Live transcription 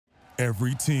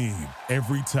Every team,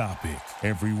 every topic,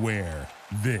 everywhere.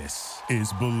 This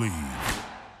is Believe.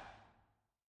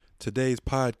 Today's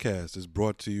podcast is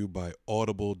brought to you by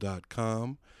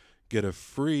Audible.com. Get a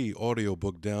free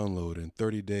audiobook download and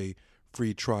 30-day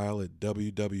free trial at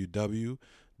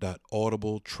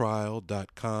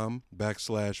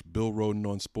www.audibletrial.com/Bill Rhoden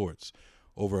on Sports.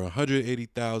 Over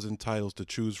 180,000 titles to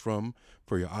choose from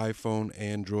for your iPhone,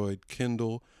 Android,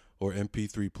 Kindle, or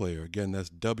MP3 player. Again,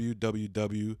 that's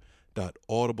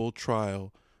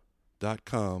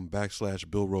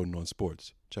www.audibletrial.com/Bill Rhoden on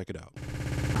Sports. Check it out.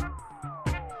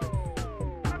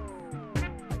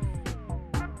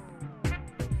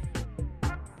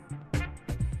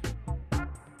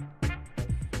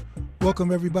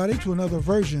 Welcome, everybody, to another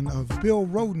version of Bill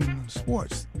Rhoden on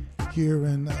Sports here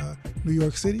in New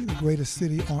York City, the greatest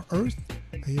city on earth,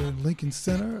 here in Lincoln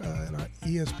Center at our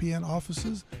ESPN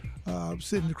offices.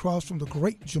 Sitting across from the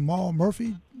great Jamal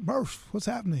Murphy. Murph, what's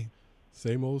happening?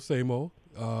 Same old, same old.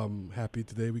 Happy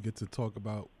today we get to talk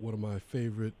about one of my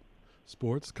favorite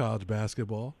sports, college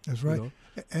basketball. That's right. You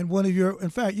know? And one of your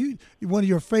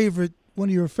favorite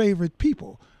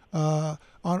people on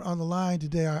the line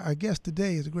today. Our guest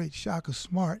today is the great Shaka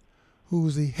Smart, who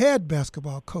is the head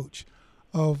basketball coach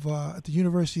of at the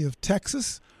University of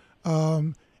Texas.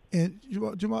 And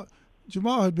Jamal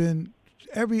had been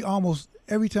almost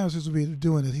every time since we've been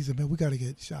doing this, he said, "Man, we got to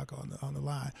get Shaka on the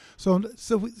line." So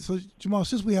Jamal,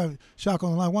 since we have Shaka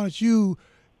on the line, why don't you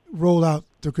roll out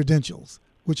the credentials,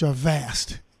 which are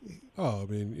vast? Oh, I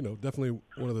mean, definitely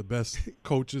one of the best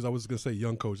coaches. I was going to say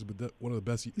young coaches, but one of the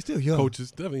best He's still young.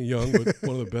 coaches. Definitely young, but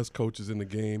one of the best coaches in the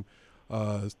game.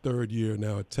 His third year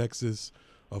now at Texas.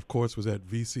 Of course, was at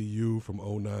VCU from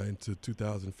 2009 to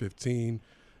 2015.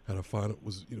 Had a final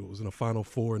was in a Final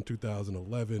Four in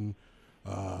 2011.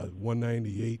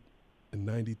 198 and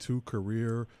 92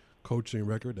 career coaching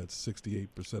record. That's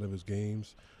 68% of his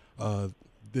games.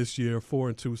 This year,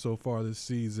 4-2 so far this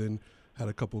season. Had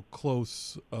a couple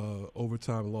close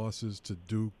overtime losses to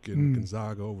Duke and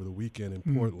Gonzaga over the weekend in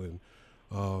Portland.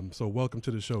 So welcome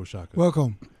to the show, Shaka.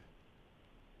 Welcome.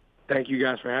 Thank you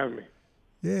guys for having me.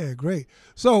 Yeah, great.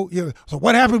 So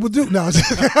what happened with Duke? No.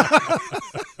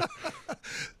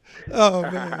 Oh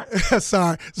man,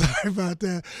 sorry about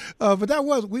that. But that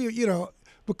was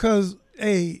because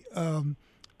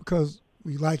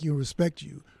we like you and respect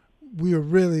you. We were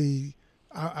really,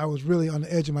 I was really on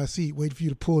the edge of my seat, waiting for you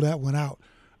to pull that one out.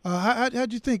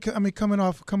 How'd you think? I mean, coming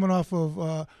off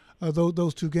of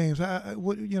those two games,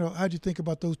 how'd you think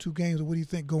about those two games, and what do you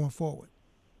think going forward?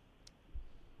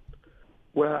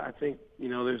 Well, I think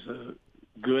there's a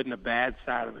good and a bad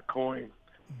side of the coin.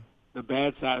 The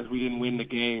bad side is we didn't win the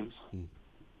games.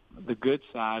 The good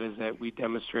side is that we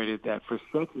demonstrated that for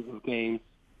stretches of games,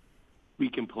 we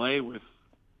can play with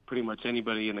pretty much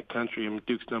anybody in the country. I mean,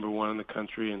 Duke's number one in the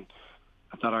country, and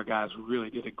I thought our guys really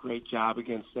did a great job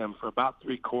against them for about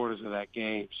 3/4 of that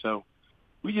game. So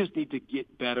we just need to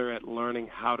get better at learning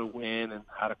how to win and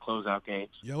how to close out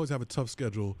games. You always have a tough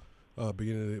schedule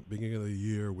beginning of the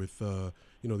year with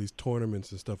these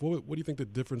tournaments and stuff. What do you think the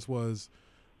difference was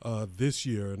this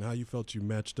year, and how you felt you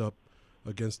matched up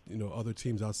against other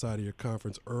teams outside of your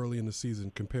conference early in the season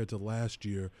compared to last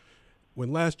year,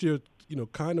 when last year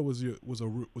kind of was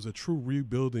a true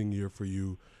rebuilding year for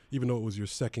you, even though it was your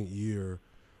second year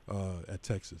at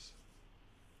Texas?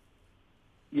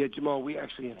 Yeah, Jamal, we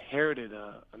actually inherited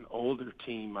an older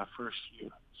team my first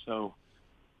year, so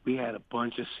we had a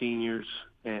bunch of seniors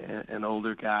and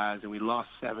older guys, and we lost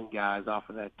 7 guys off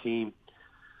of that team.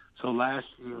 So last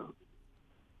year,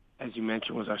 as you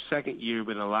mentioned, was our second year,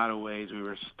 but in a lot of ways we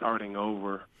were starting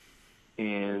over.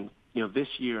 And,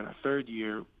 this year, in our third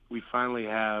year, we finally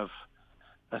have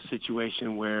a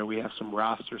situation where we have some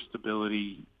roster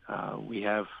stability. We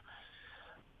have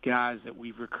guys that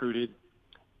we've recruited,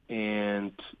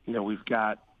 and, we've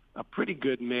got a pretty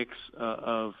good mix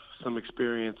of some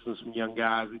experience and some young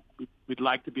guys. We'd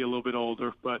like to be a little bit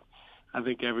older, but I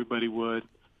think everybody would.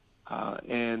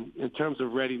 And in terms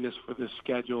of readiness for this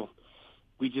schedule,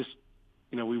 we just,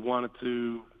 we wanted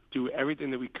to do everything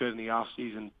that we could in the off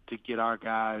season to get our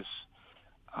guys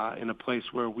in a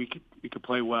place where we could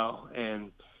play well.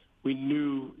 And we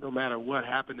knew no matter what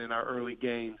happened in our early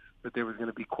games that there was going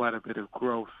to be quite a bit of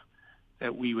growth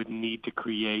that we would need to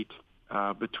create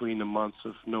between the months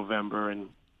of November and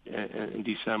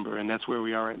December, and that's where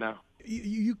we are right now.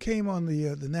 You came on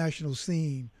the national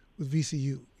scene with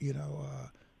VCU,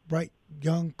 bright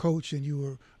young coach, and you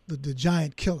were the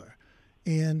giant killer.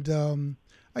 And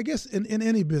I guess in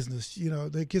any business,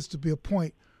 there gets to be a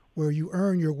point where you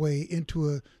earn your way into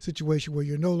a situation where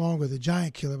you're no longer the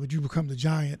giant killer, but you become the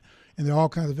giant, and there are all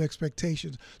kinds of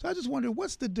expectations. So I just wonder,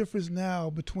 what's the difference now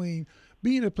between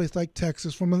being in a place like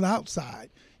Texas from the outside,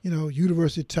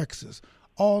 University of Texas,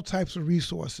 all types of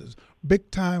resources,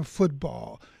 big-time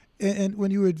football, and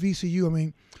when you were at VCU, I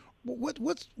mean,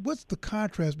 what's the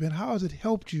contrast been? How has it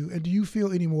helped you, and do you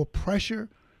feel any more pressure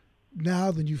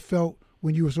now than you felt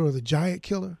when you were sort of the giant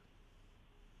killer?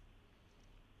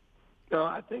 No,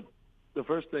 I think the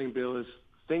first thing, Bill, is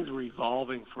things were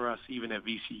evolving for us even at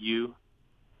VCU.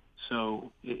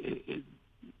 So,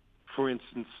 for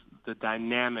instance, the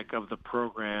dynamic of the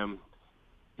program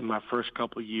in my first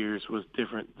couple of years was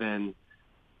different than,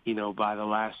 by the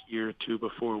last year or two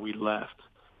before we left.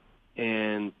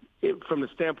 And from the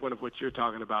standpoint of what you're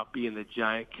talking about, being the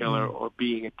giant killer or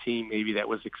being a team maybe that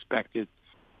was expected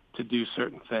to do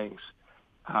certain things.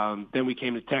 Then we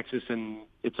came to Texas, and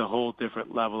it's a whole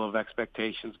different level of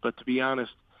expectations. But to be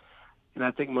honest, and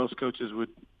I think most coaches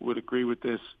would agree with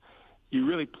this, you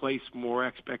really place more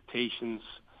expectations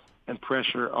and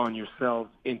pressure on yourself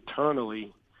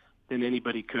internally than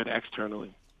anybody could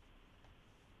externally.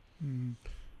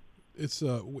 It's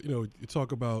you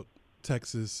talk about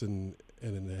Texas and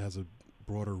it has a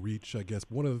broader reach, I guess.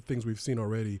 One of the things we've seen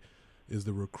already is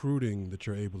the recruiting that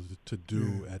you're able to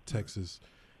do at Texas.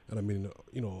 And I mean,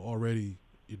 already,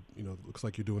 it looks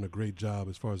like you're doing a great job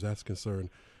as far as that's concerned.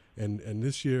 And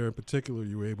this year in particular,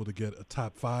 you were able to get a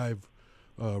top 5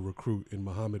 recruit in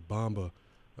Mohamed Bamba.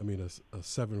 I mean, a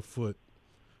 7-foot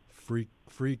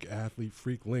freak athlete,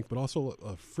 freak length, but also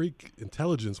a freak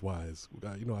intelligence-wise.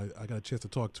 I got a chance to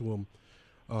talk to him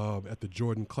at the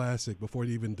Jordan Classic before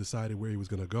he even decided where he was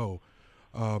going to go.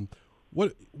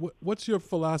 What's your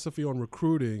philosophy on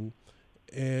recruiting?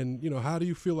 And, how do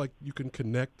you feel like you can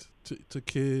connect to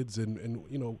kids and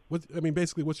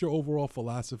basically what's your overall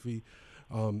philosophy?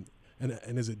 And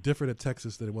is it different at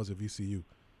Texas than it was at VCU?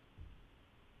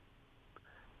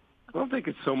 I don't think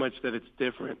it's so much that it's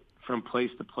different from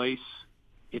place to place.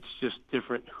 It's just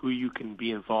different who you can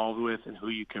be involved with and who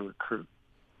you can recruit.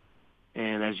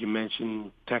 And as you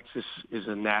mentioned, Texas is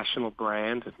a national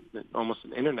brand, almost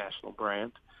an international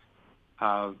brand.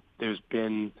 There's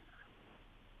been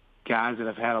guys that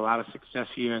have had a lot of success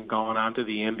here and gone on to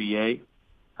the NBA,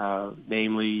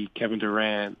 namely Kevin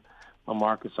Durant,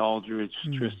 Marcus Aldridge,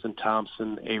 Tristan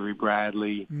Thompson, Avery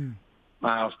Bradley,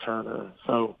 Miles Turner.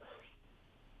 So,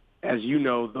 as you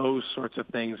know, those sorts of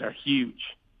things are huge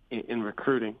in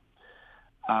recruiting.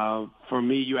 For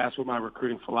me, you asked what my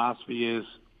recruiting philosophy is.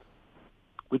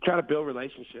 We try to build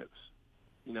relationships.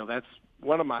 That's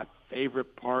one of my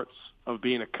favorite parts of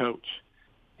being a coach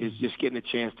is just getting a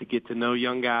chance to get to know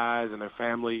young guys and their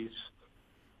families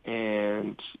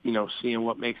and, seeing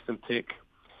what makes them tick,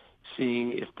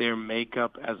 seeing if their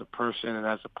makeup as a person and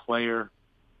as a player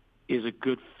is a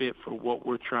good fit for what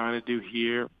we're trying to do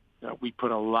here. We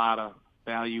put a lot of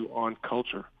value on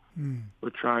culture. We're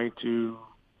trying to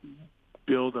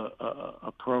build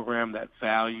a program that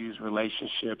values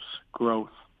relationships, growth,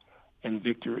 and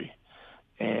victory.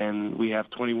 And we have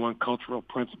 21 cultural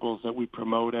principles that we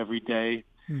promote every day.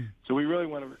 So we really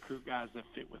want to recruit guys that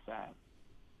fit with that.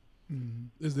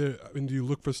 Do you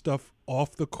look for stuff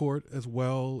off the court as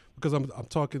well? Because I'm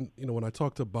talking, when I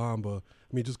talk to Bamba,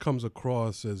 it just comes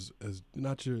across as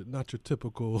not your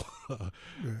typical,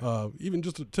 even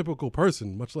just a typical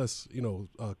person, much less,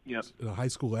 a high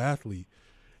school athlete.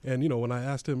 And, when I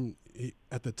asked him,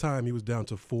 at the time he was down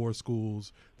to 4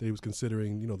 schools that he was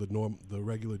considering, the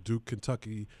regular Duke,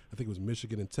 Kentucky, I think it was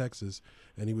Michigan and Texas.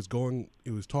 And he was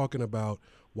talking about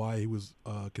why he was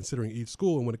considering each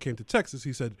school. And when it came to Texas,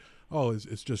 he said,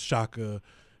 it's just Shaka.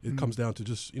 It comes down to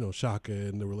just, Shaka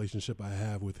and the relationship I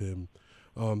have with him.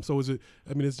 So is it,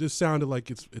 it just sounded like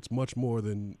it's much more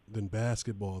than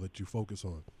basketball that you focus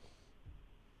on.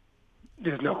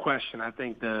 There's no question. I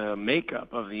think the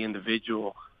makeup of the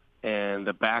individual and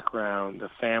the background, the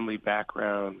family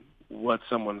background, what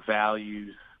someone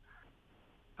values.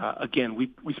 Again,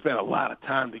 we spent a lot of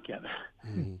time together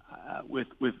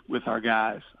with our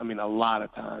guys. A lot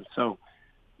of time. So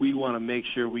we want to make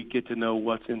sure we get to know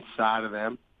what's inside of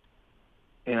them.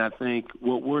 And I think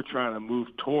what we're trying to move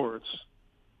towards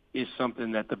is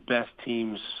something that the best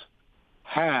teams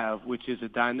have, which is a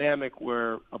dynamic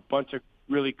where a bunch of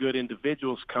really good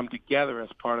individuals come together as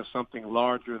part of something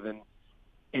larger than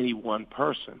any one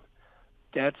person.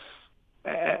 That's,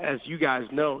 as you guys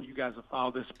know, you guys have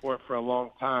followed this sport for a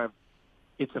long time,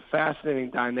 it's a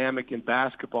fascinating dynamic in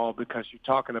basketball because you're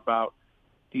talking about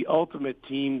the ultimate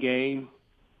team game,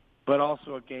 but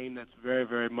also a game that's very,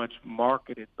 very much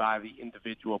marketed by the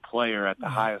individual player at the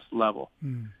highest level.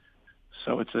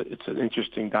 So it's an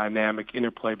interesting dynamic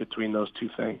interplay between those two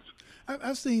things.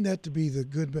 I've seen that to be the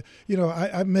good. You know,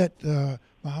 I met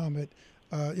Muhammad.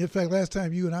 In fact, last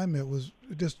time you and I met was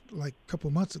just like a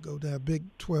couple months ago, that Big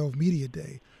 12 Media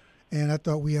Day. And I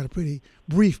thought we had a pretty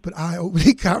brief but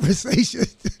eye-opening conversation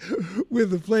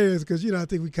with the players because, you know, I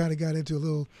think we kind of got into a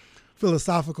little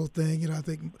philosophical thing. You know,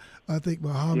 I think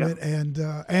Muhammad and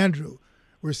Andrew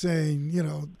were saying, you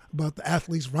know, about the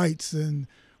athletes' rights and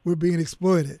we're being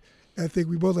exploited. I think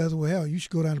we both said, well, hell, you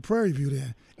should go down to Prairie View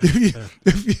then.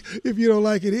 If you don't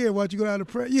like it here, why don't you go down to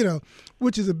Prairie? You know,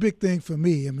 which is a big thing for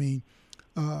me. I mean,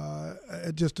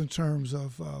 just in terms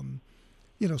of,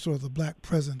 you know, sort of the black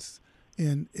presence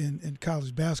in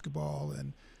college basketball.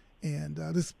 And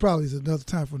this probably is another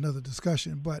time for another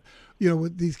discussion. But, you know,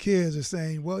 with these kids are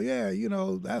saying, well, yeah, you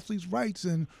know, athletes' rights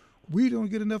and we don't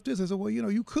get enough this. I said, well, you know,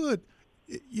 you could.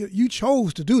 You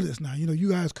chose to do this now. You know, you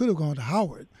guys could have gone to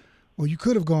Howard. Or you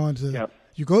could have gone to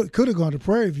could have gone to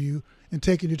Prairie View and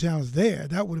taken your talents there.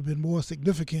 That would have been more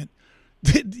significant,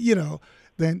 you know,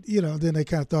 than Then they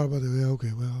kind of thought about it.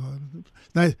 Okay, well,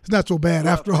 it's not so bad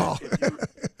after all.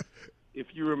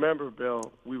 If you remember,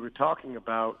 Bill, we were talking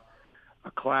about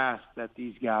a class that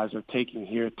these guys are taking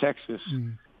here at Texas,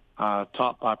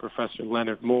 taught by Professor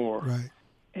Leonard Moore. Right.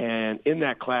 And in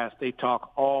that class, they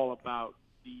talk all about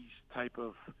these type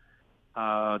of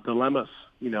dilemmas,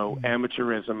 you know,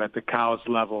 amateurism at the college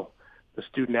level, the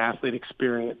student-athlete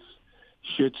experience.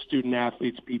 Should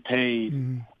student-athletes be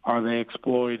paid? Are they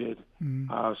exploited?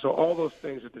 So all those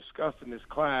things are discussed in this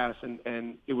class,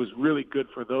 and it was really good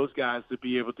for those guys to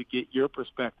be able to get your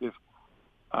perspective,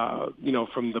 you know,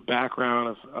 from the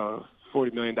background of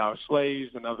 $40 Million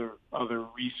Slaves and other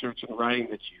research and writing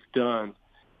that you've done.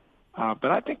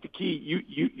 But I think the key,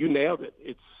 you nailed it.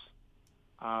 It's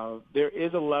there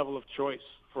is a level of choice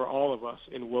for all of us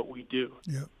in what we do.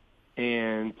 Yep.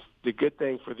 And the good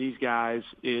thing for these guys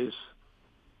is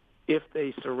if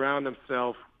they surround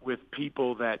themselves with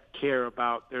people that care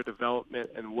about their development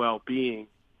and well-being,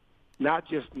 not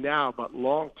just now but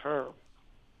long-term,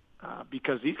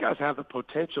 because these guys have the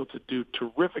potential to do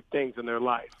terrific things in their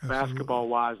life,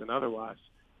 basketball-wise and otherwise,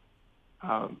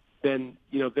 then,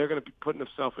 you know, they're going to be putting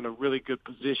themselves in a really good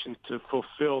position to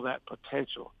fulfill that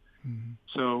potential.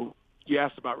 So you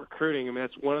asked about recruiting. I mean,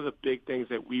 that's one of the big things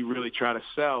that we really try to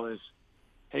sell is,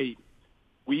 hey,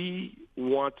 we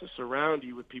want to surround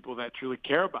you with people that truly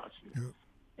care about you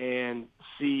and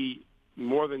see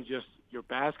more than just your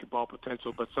basketball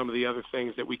potential, but some of the other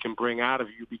things that we can bring out of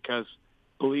you because,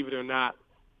 believe it or not,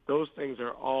 those things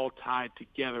are all tied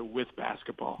together with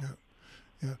basketball.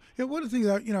 Yeah. One of the things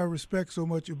I respect so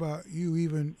much about you,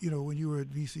 even, you know, when you were at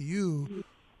VCU,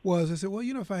 was I said, well,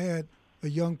 you know, if I had a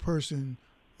young person,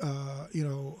 you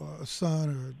know, a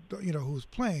son or, you know, who's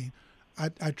playing,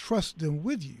 I trust them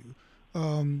with you.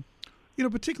 You know,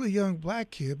 particularly young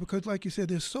black kid, because like you said,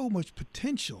 there's so much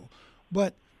potential,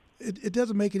 but it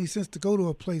doesn't make any sense to go to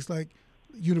a place like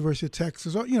University of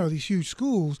Texas or, you know, these huge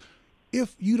schools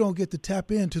if you don't get to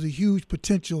tap into the huge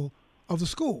potential of the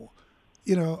school.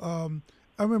 You know,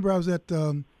 I remember I was at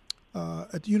the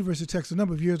University of Texas a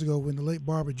number of years ago when the late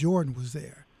Barbara Jordan was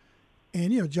there.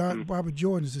 And, you know, Barbara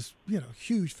Jordan is this, you know,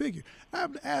 huge figure. I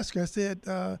asked her, I said,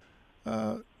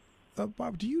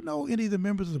 Barbara, do you know any of the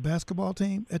members of the basketball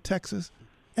team at Texas?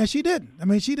 And she didn't. I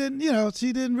mean, she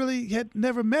didn't really, had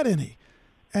never met any.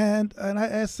 And I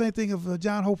asked the same thing of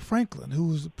John Hope Franklin, who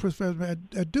was a professor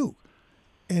at Duke.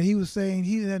 And he was saying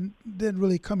he didn't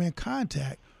really come in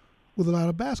contact with a lot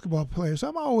of basketball players. So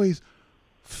I'm always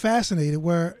fascinated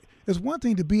where it's one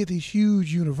thing to be at these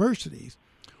huge universities,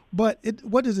 but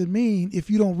what does it mean if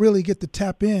you don't really get to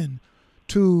tap in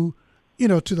to, you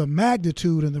know, to the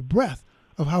magnitude and the breadth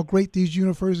of how great these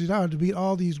universities are, to be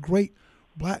all these great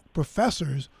black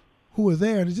professors who are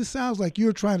there. And it just sounds like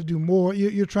you're trying to do more.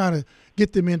 You're trying to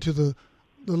get them into the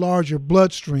larger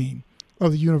bloodstream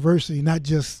of the university, not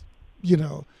just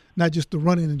the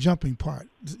running and jumping part,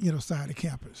 you know, side of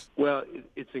campus. Well,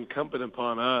 it's incumbent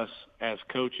upon us as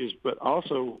coaches, but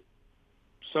also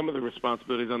some of the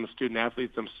responsibilities on the student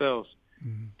athletes themselves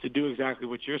to do exactly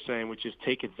what you're saying, which is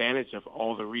take advantage of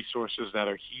all the resources that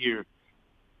are here.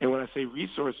 And when I say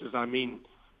resources, I mean,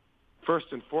 first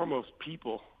and foremost,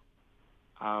 people.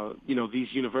 You know,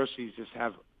 these universities just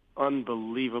have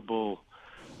unbelievable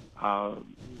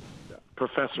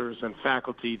professors and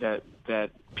faculty that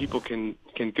people can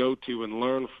go to and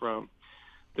learn from.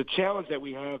 The challenge that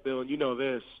we have, Bill, and you know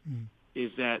this,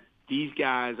 is that these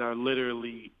guys are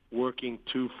literally working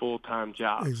 2 full-time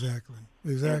jobs. Exactly.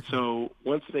 And so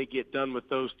once they get done with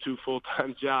those 2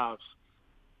 full-time jobs,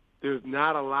 there's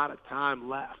not a lot of time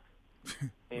left.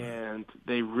 And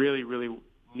they really, really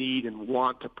need and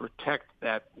want to protect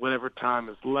that whatever time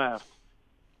is left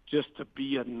just to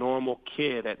be a normal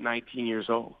kid at 19 years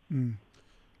old.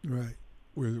 Right.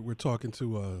 We're talking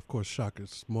to, of course, Shaka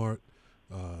Smart,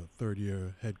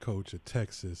 third-year head coach at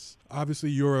Texas. Obviously,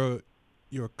 you're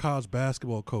a college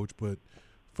basketball coach, but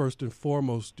first and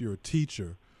foremost, you're a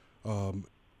teacher.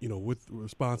 With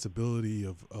responsibility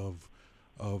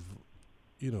of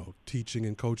teaching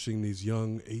and coaching these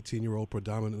young 18-year-old,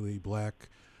 predominantly black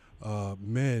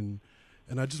men.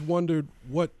 And I just wondered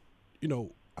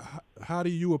how do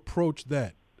you approach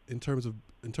that in terms of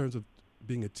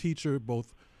being a teacher,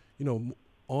 both,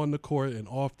 on the court and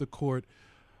off the court?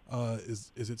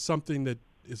 Is it something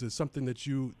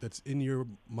that's in your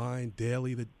mind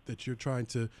daily that you're trying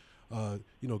to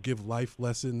give life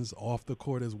lessons off the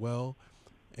court as well?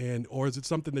 Or is it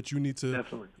something that you need to,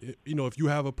 Definitely. If you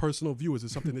have a personal view, is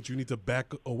it something that you need to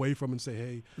back away from and say,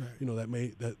 hey, right.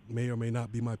 that may or may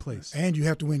not be my place? And you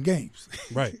have to win games.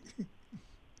 Right.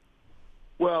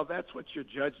 Well, that's what you're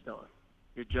judged on.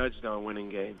 You're judged on winning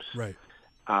games. Right.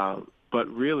 But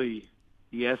really,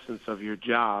 the essence of your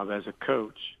job as a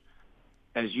coach,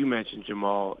 as you mentioned,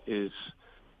 Jamal, is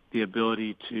the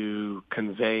ability to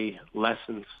convey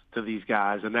lessons to these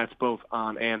guys, and that's both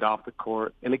on and off the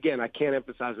court. And again, I can't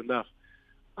emphasize enough,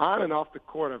 on and off the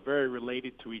court are very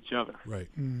related to each other. Right.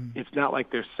 Mm-hmm. It's not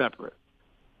like they're separate.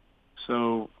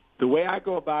 So the way I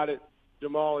go about it,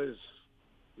 Jamal, is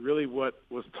really what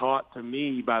was taught to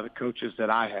me by the coaches that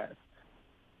I had.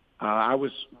 I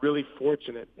was really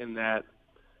fortunate in that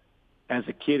as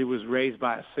a kid who was raised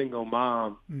by a single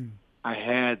mom, I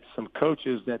had some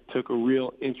coaches that took a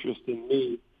real interest in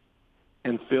me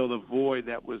and filled a void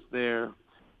that was there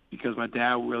because my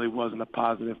dad really wasn't a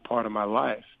positive part of my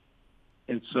life.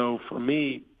 And so for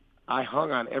me, I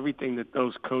hung on everything that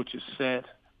those coaches said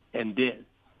and did.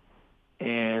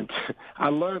 And I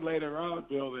learned later on,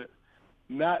 Bill, that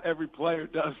not every player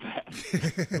does that.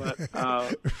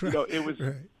 But, it was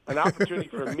an opportunity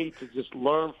for me to just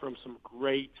learn from some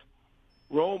great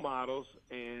role models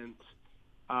and,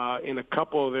 in a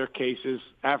couple of their cases,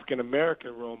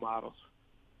 African-American role models.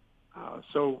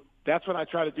 So that's what I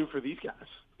try to do for these guys.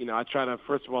 I try to,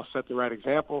 first of all, set the right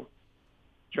example,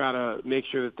 try to make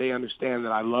sure that they understand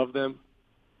that I love them.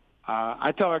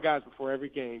 I tell our guys before every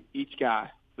game, each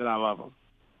guy, that I love them.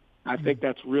 I think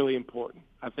that's really important.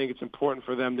 I think it's important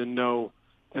for them to know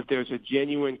that there's a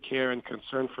genuine care and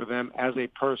concern for them as a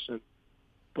person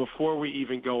before we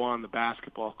even go on the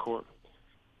basketball court.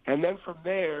 And then from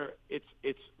there, it's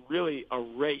really a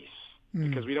race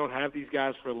because we don't have these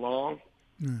guys for long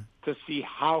to see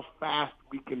how fast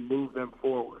we can move them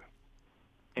forward.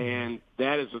 And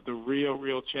that is the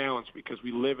real challenge because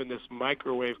we live in this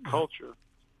microwave culture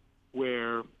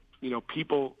where,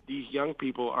 these young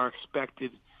people are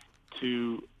expected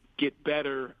to get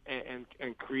better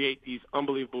and create these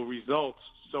unbelievable results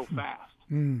so fast.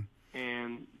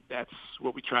 And that's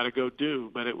what we try to go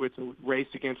do, but it's a race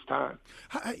against time.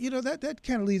 That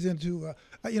kind of leads into,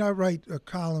 I write a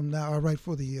column now. I write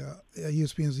for the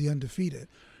ESPN's The Undefeated.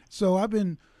 So I've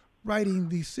been writing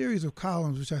these series of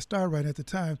columns, which I started writing at the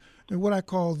time, and what I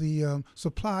call the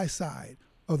supply side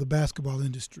of the basketball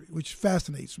industry, which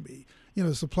fascinates me.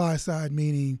 The supply side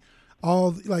meaning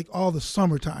all the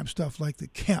summertime stuff, like the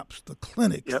camps, the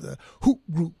clinics, the hoop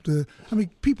group.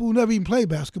 People who never even play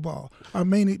basketball are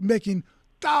mainly making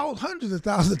hundreds of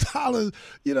thousands of dollars.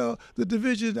 The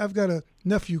division. I've got a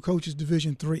nephew coaches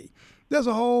Division III. There's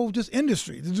a whole just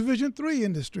industry, the Division III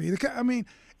industry.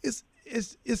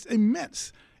 It's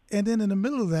immense. And then in the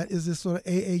middle of that is this sort of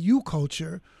AAU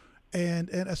culture, and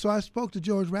so I spoke to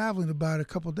George Raveling about it a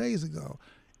couple of days ago,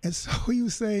 and so he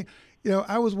was saying,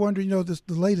 I was wondering, the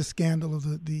latest scandal of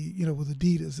the with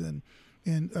Adidas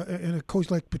and a coach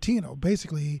like Pitino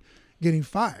basically getting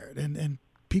fired, and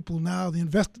people now the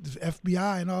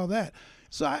FBI and all that.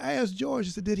 So I asked George,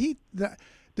 I said, did he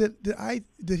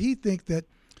think that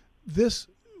this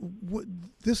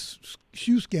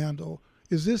shoe scandal,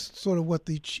 is this sort of what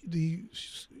the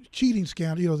cheating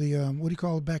scandal, what do you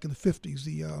call it back in the 50s,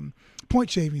 the point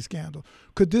shaving scandal?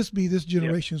 Could this be this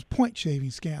generation's point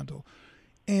shaving scandal?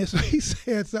 And so he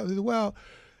said something. Well,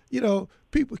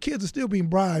 kids are still being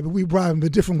bribed, but we bribe them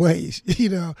in different ways.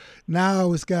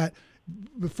 Now it's got,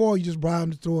 before you just bribe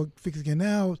them to throw a fix again.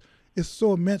 Now it's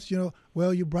so immense.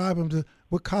 Well, you bribe them to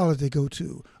what college they go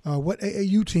to, what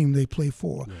AAU team they play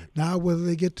for. Right. Now whether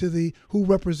they get to who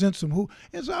represents them,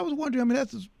 and so I was wondering.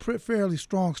 That's a fairly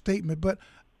strong statement, but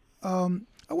I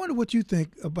wonder what you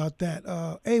think about that.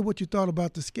 What you thought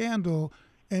about the scandal,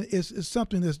 and it's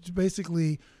something that's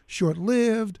basically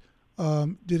short-lived.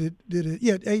 Do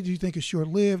you think it's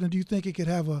short-lived, and do you think it could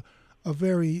have a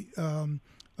very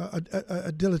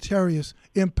a deleterious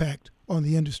impact on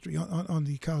the industry, on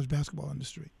the college basketball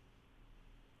industry?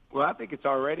 Well, I think it's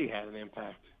already had an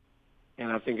impact,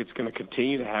 and I think it's going to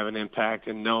continue to have an impact.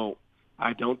 And no,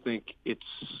 I don't think it's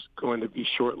going to be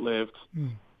short-lived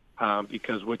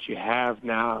because what you have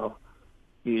now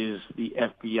is the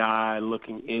FBI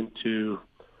looking into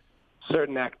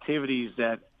certain activities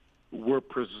that were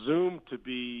presumed to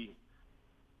be,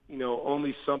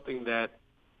 only something that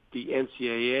the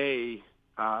NCAA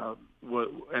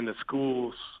and the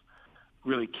schools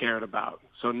really cared about.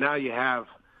 So now you have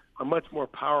a much more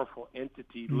powerful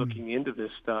entity looking into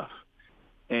this stuff.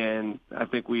 And I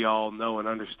think we all know and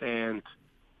understand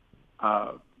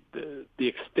the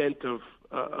extent of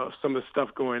some of the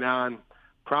stuff going on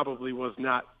probably was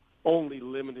not only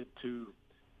limited to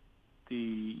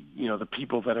the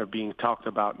people that are being talked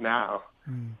about now.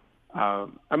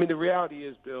 The reality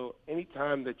is, Bill,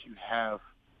 anytime that you have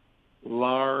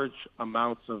large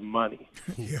amounts of money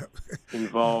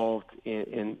involved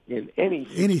in any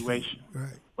situation,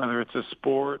 right, whether it's a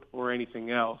sport or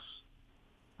anything else,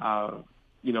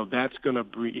 that's going to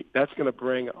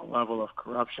bring a level of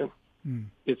corruption.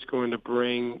 It's going to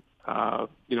bring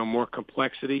more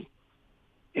complexity.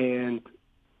 And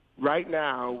right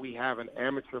now we have an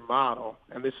amateur model,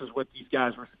 and this is what these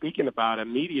guys were speaking about at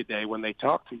Media Day when they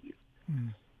talked to you,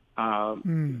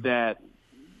 that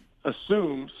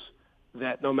assumes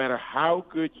that no matter how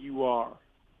good you are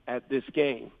at this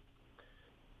game,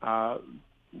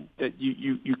 that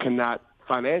you cannot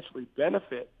financially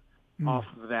benefit off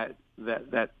of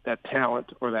that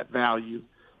talent or that value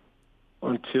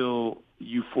until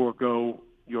you forego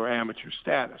your amateur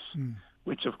status,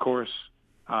 which of course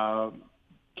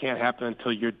can't happen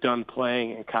until you're done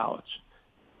playing in college.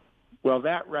 Well,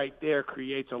 that right there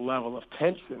creates a level of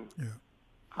tension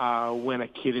when a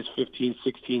kid is 15,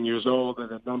 16 years old and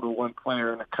the number one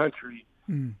player in the country,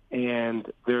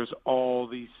 and there's all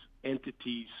these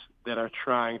entities that are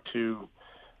trying to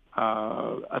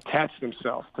attach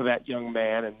themselves to that young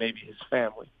man and maybe his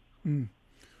family. And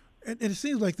it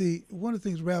seems like one of the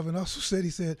things Ravin also said, he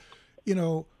said,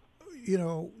 the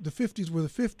 50s were the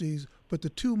 50s, but the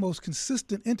two most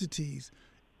consistent entities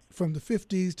from the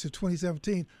 50s to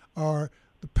 2017 are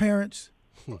the parents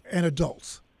and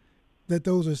adults. That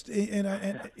those are,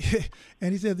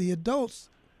 and he said the adults,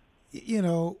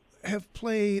 have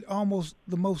played almost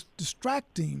the most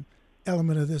distracting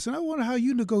element of this. And I wonder how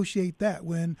you negotiate that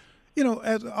when,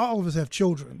 as all of us have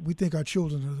children, we think our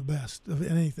children are the best of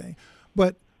anything,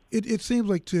 but it seems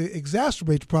like to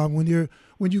exacerbate the problem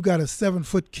when you've got a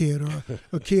 7-foot kid or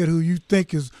a kid who you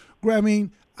think is. I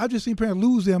mean, I've just seen parents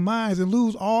lose their minds and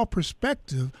lose all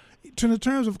perspective to the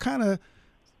terms of kind of,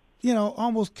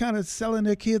 almost kind of selling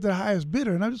their kids the highest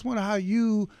bidder. And I just wonder how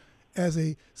you, as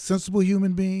a sensible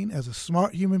human being, as a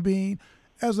smart human being,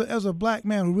 as a black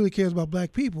man who really cares about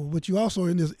black people, but you also are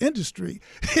in this industry,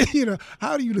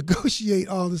 how do you negotiate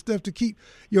all this stuff to keep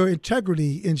your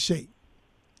integrity in shape?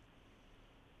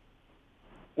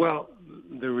 Well,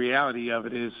 the reality of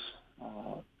it is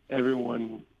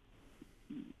everyone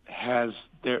has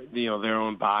their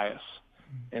own bias.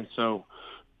 And so,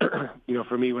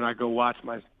 for me, when I go watch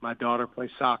my daughter play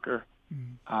soccer,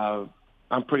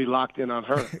 I'm pretty locked in on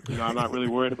her. I'm not really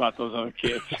worried about those other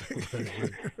kids.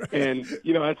 And,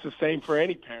 it's the same for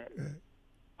any parent.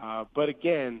 But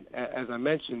again, as I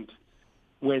mentioned,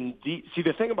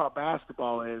 the thing about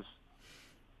basketball is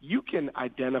you can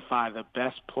identify the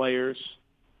best players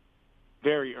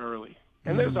very early.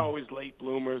 And there's always late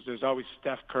bloomers. There's always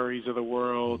Steph Currys of the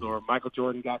world, or Michael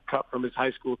Jordan got cut from his high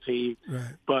school team. Right.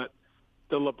 But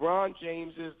the LeBron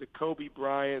Jameses, the Kobe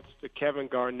Bryants, the Kevin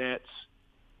Garnetts,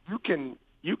 you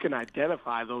can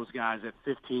identify those guys at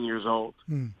 15 years old.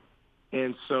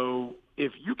 And so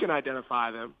if you can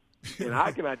identify them and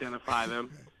I can identify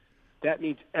them, that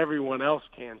means everyone else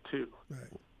can too,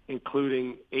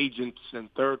 including agents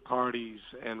and third parties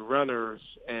and runners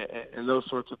and those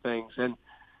sorts of things. And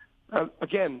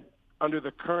again, under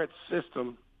the current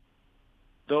system,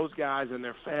 those guys and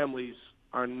their families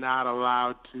are not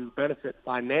allowed to benefit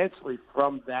financially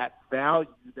from that value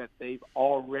that they've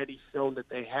already shown that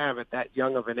they have at that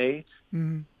young of an age.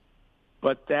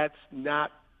 But that's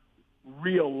not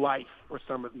real life for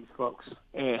some of these folks.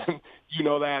 And you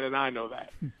know that, and I know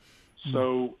that.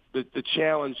 So the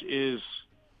challenge is,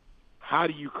 how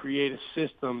do you create a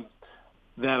system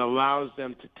that allows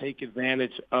them to take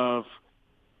advantage of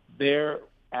their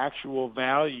actual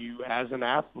value as an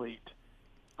athlete,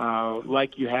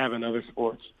 like you have in other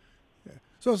sports?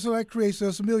 So that creates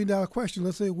us $1 million question.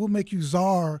 Let's say we'll make you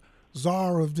czar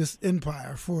of this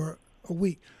empire for a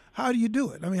week. How do you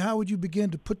do it? I mean, how would you begin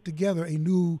to put together a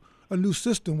new a new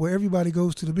system where everybody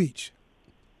goes to the beach?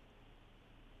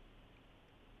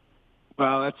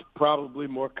 Well, that's probably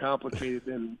more complicated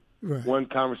than Right. one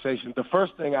conversation. The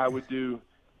first thing I would do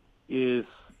is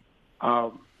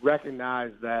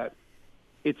recognize that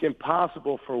it's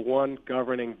impossible for one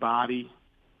governing body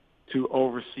to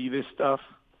oversee this stuff.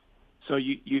 So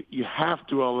you have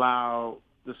to allow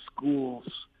the schools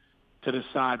to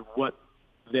decide what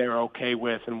they're okay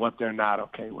with and what they're not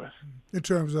okay with. In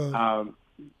terms of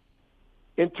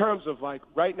like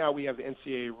right now we have the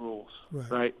NCAA rules,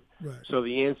 right? Right. So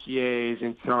the NCAA is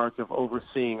in charge of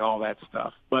overseeing all that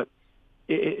stuff. But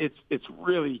it's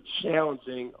really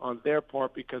challenging on their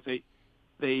part because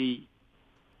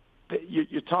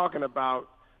you're talking about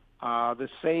the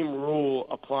same rule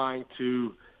applying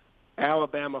to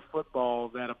Alabama football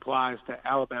that applies to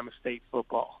Alabama State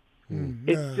football.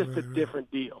 It's just a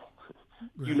different deal.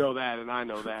 You know that, and I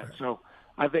know that. Right. So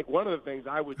I think one of the things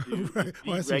I would do is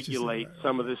deregulate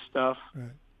some of this stuff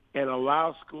and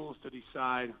allow schools to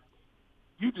decide.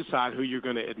 You decide who you're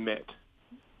going to admit.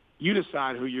 You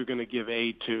decide who you're going to give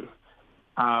aid to.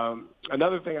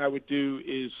 Another thing I would do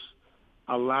is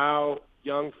allow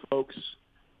young folks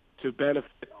to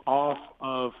benefit off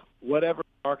of whatever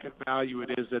market value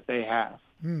it is that they have.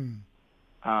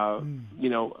 You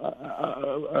know,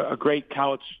 a great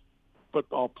college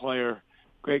football player,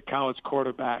 great college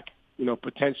quarterback, you know,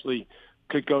 potentially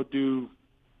could go do,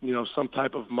 you know, some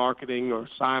type of marketing or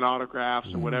sign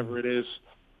autographs or whatever it is.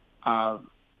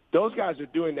 Those guys are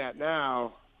doing that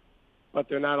now, but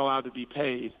they're not allowed to be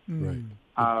paid. Right.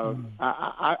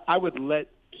 I would let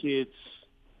kids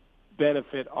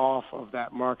benefit off of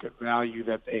that market value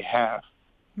that they have.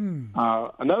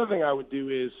 Another thing I would do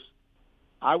is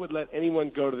I would let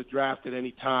anyone go to the draft at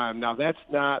any time. Now, that's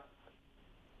not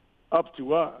up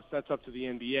to us. That's up to the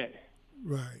NBA.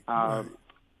 Right.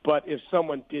 But if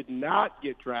someone did not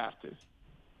get drafted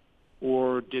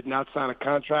or did not sign a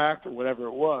contract or whatever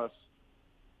it was,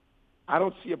 I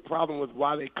don't see a problem with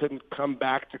why they couldn't come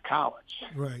back to college.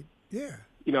 Right. Yeah.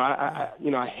 You know,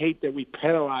 I hate that we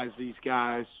penalize these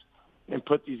guys and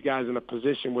put these guys in a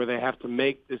position where they have to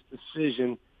make this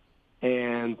decision,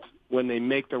 and when they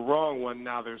make the wrong one,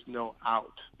 now there's no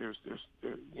out. There's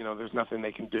nothing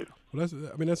they can do. Well,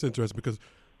 that's interesting because,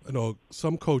 you know,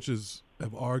 some coaches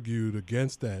have argued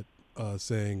against that,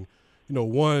 saying, you know,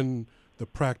 one, the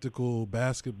practical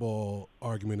basketball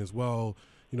argument as well.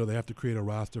 You know, they have to create a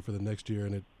roster for the next year,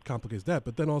 and it complicates that.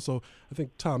 But then also, I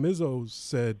think Tom Izzo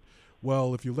said,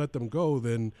 well, if you let them go,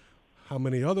 then how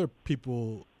many other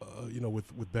people, you know,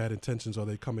 with bad intentions are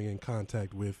they coming in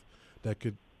contact with that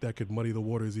could muddy the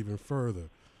waters even further?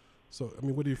 So, I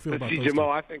mean, what do you feel about those Jamal,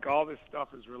 I think all this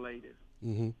stuff is related.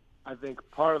 I think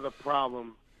part of the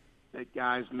problem that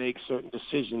guys make certain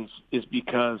decisions is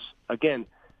because, again,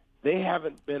 they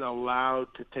haven't been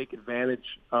allowed to take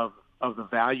advantage of the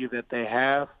value that they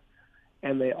have,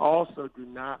 and they also do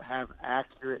not have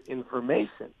accurate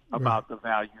information about the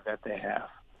value that they have.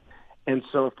 And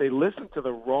so if they listen to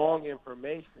the wrong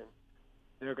information,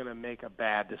 they're going to make a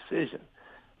bad decision.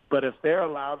 But if they're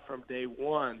allowed from day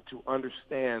one to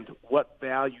understand what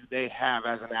value they have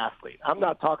as an athlete, I'm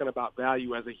not talking about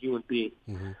value as a human being,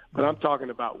 but I'm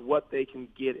talking about what they can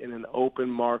get in an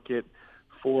open market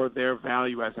for their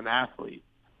value as an athlete,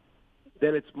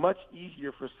 then it's much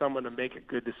easier for someone to make a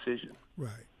good decision.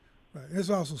 Right. It's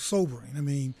also sobering. I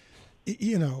mean,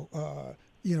 that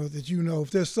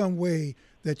if there's some way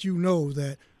that you know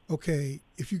that, okay,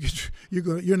 if you get,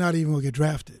 you're not even going to get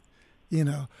drafted. You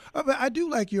know, but I do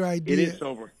like your idea. It is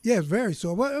sobering. Yeah, very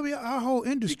sobering. I mean, our whole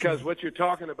industry. Because what you're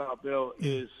talking about, Bill,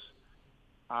 is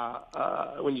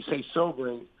when you say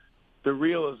sobering, the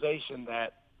realization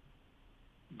that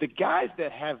the guys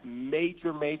that have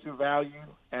major value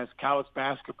as college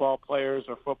basketball players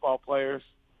or football players,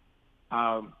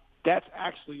 that's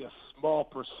actually a small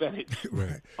percentage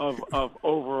of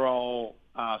overall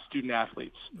student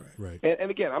athletes. Right.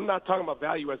 And again, I'm not talking about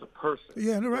value as a person.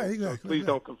 Yeah, no, right, exactly. So please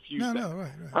don't confuse that. No,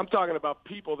 right. I'm talking about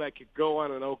people that could go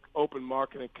on an open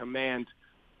market and command,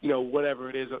 you know, whatever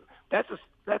it is. That's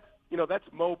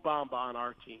Mo Bamba on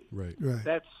our team. Right.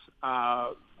 That's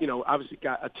obviously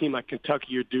got a team like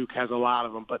Kentucky or Duke has a lot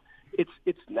of them, but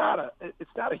it's not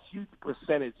a huge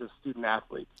percentage of student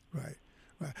athletes. Right.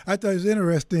 I thought it was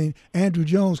interesting. Andrew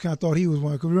Jones kind of thought he was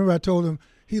one. Because remember I told him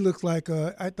he looks like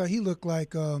I thought he looked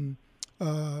like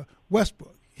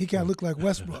Westbrook. He kind of looked like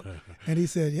Westbrook, and he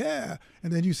said, "Yeah."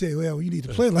 And then you say, "Well, you need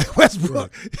to play like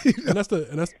Westbrook." Right. And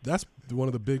that's one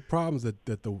of the big problems that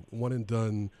the one and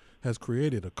done has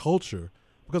created, a culture,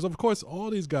 because of course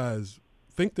all these guys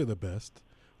think they're the best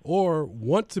or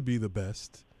want to be the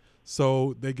best,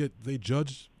 so they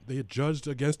judge they are judged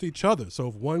against each other. So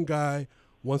if one guy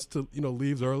wants to,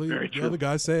 leaves early, the other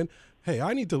guy's saying, "Hey,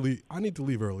 I need to leave. I need to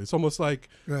leave early." It's almost like,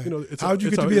 it's how'd you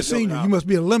get to be a senior? You must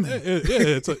be a lemon.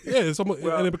 It's almost,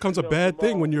 and it becomes a bad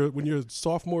thing when you're a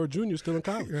sophomore or junior still in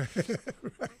college.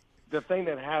 The thing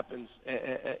that happens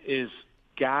is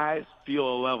guys feel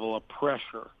a level of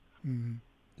pressure,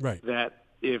 right? That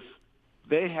if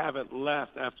they haven't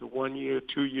left after 1 year,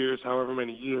 2 years, however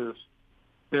many years,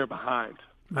 they're behind.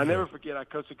 I never forget, I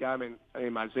coached a guy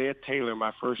named Isaiah Taylor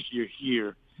my first year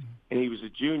here, and he was a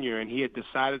junior, and he had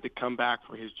decided to come back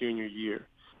for his junior year.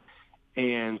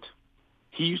 And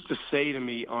he used to say to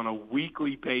me on a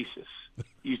weekly basis,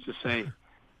 he used to say,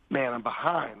 "Man, I'm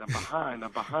behind. And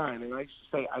I used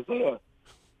to say, "Isaiah,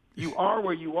 you are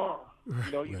where you are.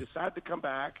 You decided to come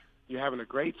back. You're having a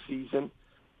great season.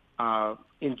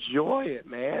 Enjoy it,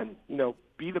 man.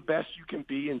 Be the best you can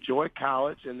be. Enjoy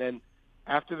college, and then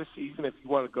after the season, if you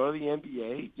want to go to the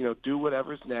NBA, do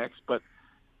whatever's next. But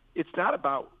it's not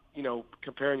about,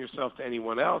 comparing yourself to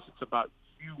anyone else. It's about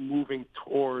you moving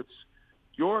towards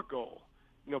your goal.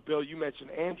 Bill, you mentioned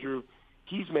Andrew.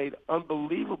 He's made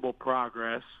unbelievable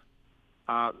progress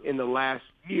in the last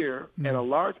year, and a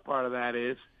large part of that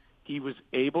is he was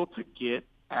able to get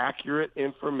accurate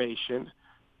information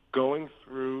going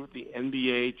through the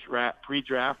NBA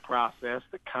pre-draft process,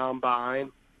 the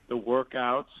combine, the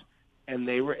workouts, and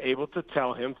they were able to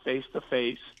tell him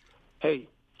face-to-face, "Hey,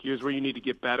 here's where you need to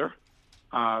get better.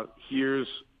 Here's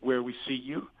where we see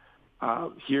you.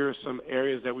 Here are some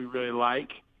areas that we really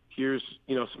like. Here's,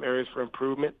 some areas for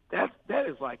improvement." That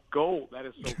is like gold. That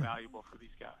is so valuable for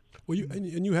these guys. Well,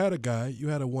 you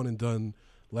had a one and done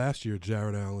last year,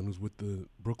 Jarrett Allen, who's with the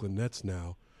Brooklyn Nets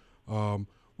now.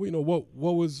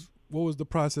 What was the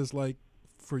process like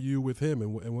for you with him,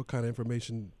 and what kind of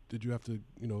information did you have to,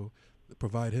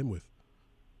 provide him with?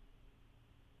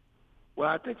 Well,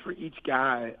 I think for each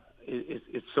guy,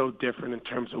 it's so different in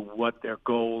terms of what their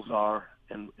goals are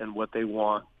and what they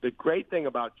want. The great thing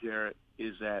about Jarrett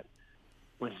is that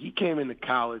when he came into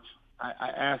college, I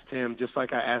asked him, just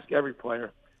like I ask every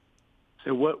player,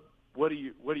 so what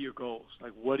are your goals?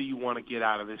 Like, what do you want to get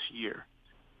out of this year?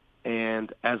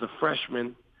 And as a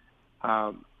freshman,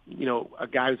 a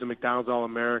guy who's a McDonald's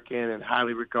All-American and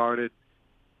highly regarded,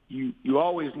 you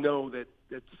always know that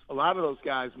a lot of those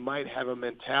guys might have a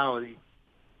mentality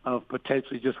of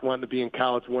potentially just wanting to be in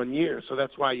college 1 year. So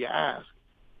that's why you ask.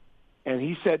 And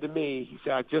he said to me,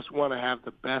 "I just want to have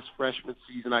the best freshman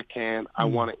season I can. I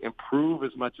want to improve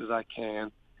as much as I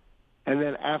can. And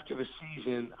then after the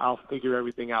season, I'll figure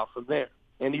everything out from there."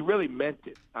 And he really meant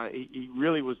it. He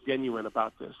really was genuine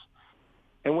about this.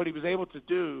 And what he was able to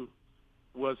do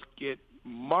was get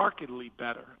markedly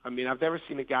better. I mean, I've never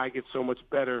seen a guy get so much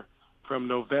better from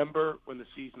November when the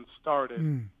season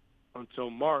started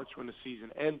until March when the season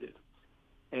ended.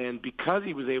 And because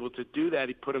he was able to do that,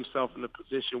 he put himself in a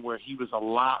position where he was a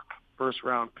lock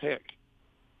first-round pick.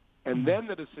 And then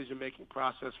the decision-making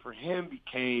process for him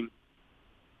became,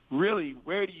 really,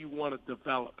 where do you want to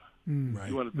develop? Right.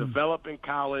 You want to develop in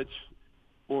college,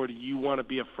 or do you want to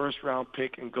be a first-round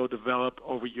pick and go develop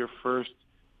over your first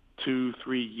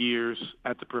 2-3 years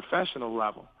at the professional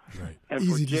level? Right. And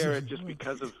for Jarrett, just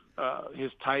because of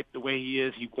his type, the way he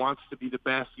is, he wants to be the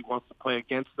best. He wants to play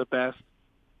against the best.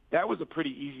 That was a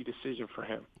pretty easy decision for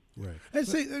him. Right. And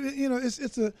see,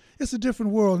 it's a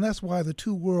different world, and that's why the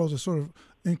two worlds are sort of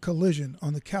in collision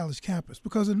on the college campus.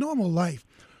 Because in normal life,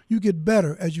 you get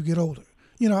better as you get older.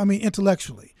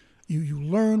 Intellectually. You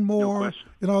learn more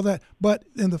and all that. But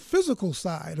in the physical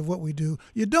side of what we do,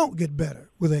 you don't get better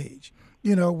with age.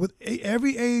 With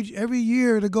every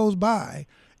year that goes by,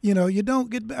 you don't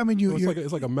get.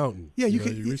 It's like a mountain. Yeah, you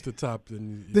reach the top,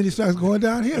 then you start going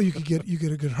downhill. You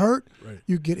get hurt. Right.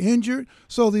 You get injured.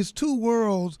 So these two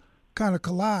worlds kind of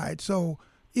collide. So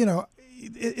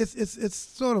it's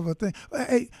sort of a thing.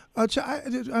 Hey,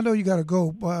 I know you got to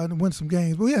go and win some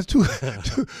games, but we have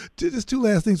just two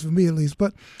last things for me at least.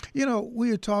 But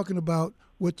we are talking about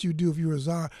what you do if you're a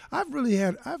czar. I've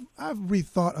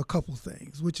rethought a couple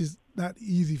things, which is not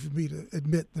easy for me to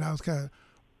admit that I was kind of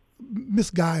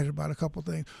misguided about a couple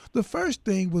things. The first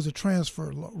thing was a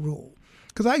transfer rule,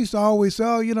 because I used to always say,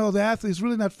 the athlete's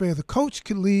really not fair. The coach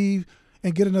can leave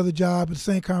and get another job in the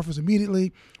same conference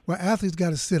immediately, where athletes got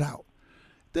to sit out.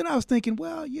 Then I was thinking,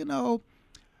 well,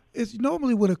 it's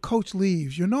normally when a coach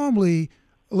leaves, you're normally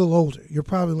a little older. You're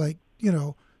probably like,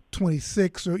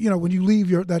 26 or, when you leave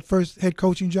that first head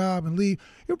coaching job and leave,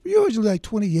 you're usually like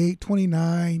 28,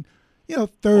 29,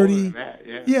 30.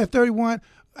 That, yeah, 31,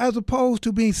 as opposed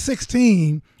to being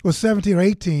 16 or 17 or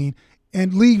 18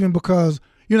 and leaving because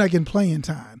you're not getting playing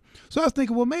time. So I was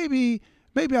thinking, well, maybe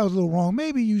maybe I was a little wrong.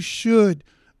 Maybe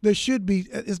there should be,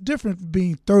 it's different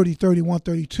being 30, 31,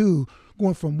 32,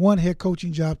 going from one head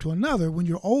coaching job to another when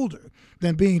you're older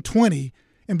than being 20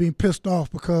 and being pissed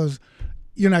off because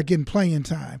you're not getting playing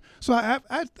time. So I've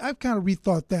kind of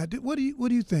rethought that. What do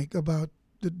you think about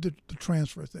the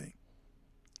transfer thing?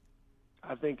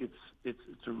 I think it's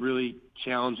a really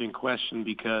challenging question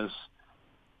because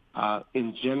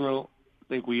in general, I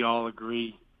think we all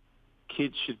agree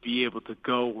kids should be able to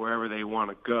go wherever they want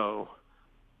to go.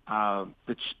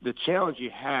 The challenge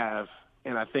you have,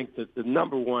 and I think that the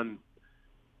number one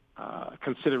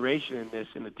consideration in this,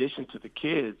 in addition to the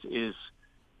kids, is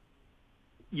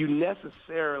you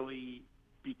necessarily,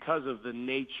 because of the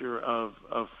nature of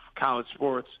college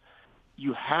sports,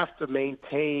 you have to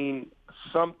maintain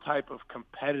some type of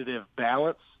competitive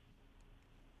balance.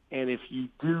 And if you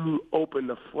do open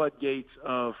the floodgates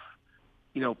of,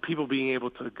 people being able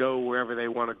to go wherever they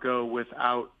want to go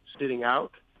without sitting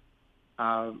out,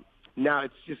 now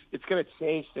it's going to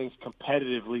change things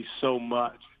competitively so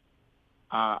much.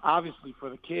 Obviously for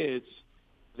the kids,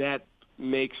 that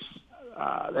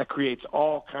creates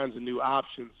all kinds of new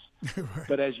options. Right.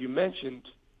 But as you mentioned,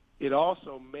 it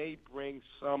also may bring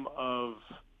some of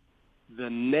the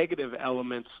negative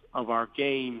elements of our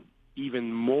game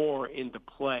even more into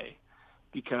play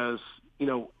because,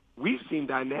 we've seen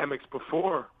dynamics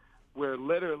before where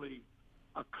literally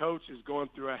a coach is going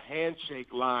through a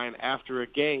handshake line after a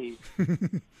game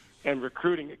and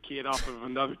recruiting a kid off of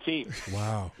another team.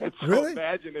 Wow. And so Really?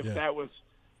 imagine if that was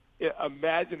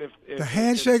imagine if The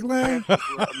handshake line?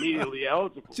 were immediately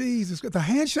eligible. Jesus, the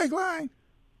handshake line?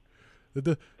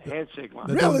 The Handshake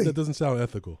line. Really? That doesn't sound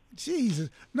ethical. Jesus.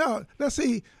 No, now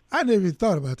see, I never even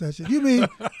thought about that shit. You mean,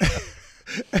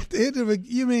 at the end of it,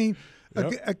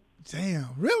 Yep. damn,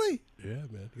 really? Yeah,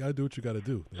 man. You got to do what you got to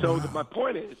do. So Wow. my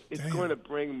point is, it's Damn. going to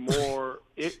bring more.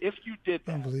 If you did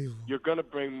that, Unbelievable. you're going to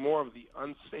bring more of the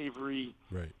unsavory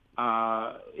Right.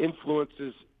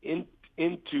 influences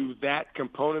into that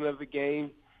component of the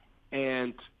game,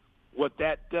 and what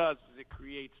that does is it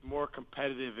creates more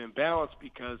competitive imbalance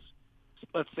because,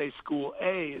 let's say, School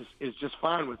A is just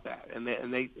fine with that, and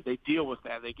they deal with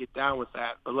that, they get down with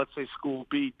that. But let's say School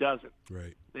B doesn't.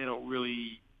 Right. They don't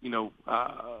really, they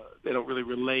don't really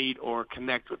relate or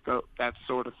connect with that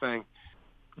sort of thing.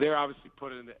 They're obviously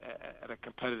put at a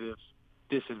competitive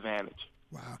disadvantage.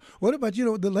 Wow. What about,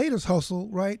 the latest hustle,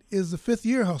 right, is the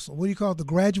fifth-year hustle. What do you call it, the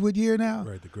graduate year now?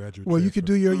 Right, the graduate Where you could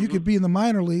do transfer. you could be in the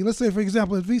minor league. Let's say, for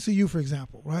example, at VCU, for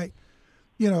example, right?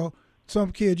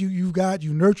 Some kid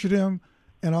you nurtured him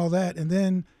and all that, and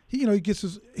then he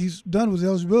he's done with his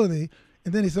eligibility,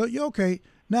 and then he said, "Yeah, okay,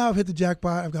 now I've hit the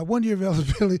jackpot. I've got 1 year of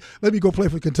eligibility. Let me go play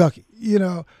for Kentucky."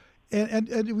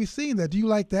 And we've seen that. Do you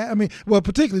like that? I mean, well,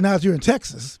 particularly now that you're in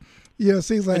Texas, it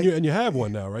seems like. And you have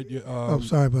one now, right? I'm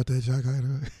sorry about that, Jack.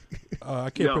 I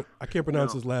can't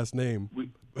pronounce his last name.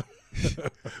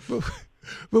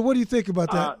 But what do you think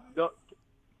about that?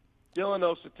 Dylan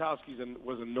Osatowski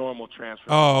was a normal transfer.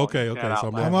 Oh, okay. So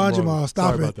Come on, Jamal,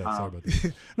 stop Sorry it. about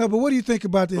that. No, but what do you think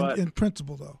about that in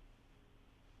principle, though?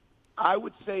 I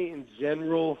would say in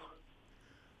general,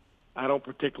 I don't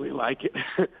particularly like it.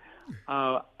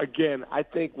 Again, I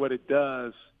think what it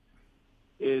does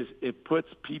is it puts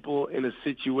people in a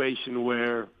situation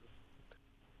where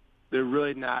they're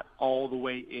really not all the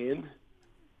way in.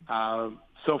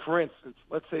 So, for instance,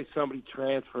 let's say somebody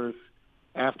transfers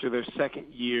after their second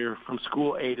year from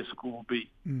School A to School B.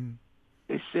 Mm.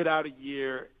 They sit out a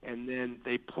year, and then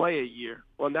they play a year.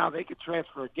 Well, now they could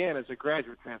transfer again as a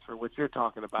graduate transfer, which you're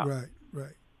talking about.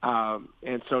 Right.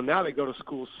 And so now they go to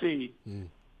School C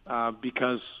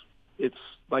because it's,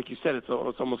 like you said, it's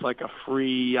almost like a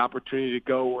free opportunity to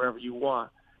go wherever you want.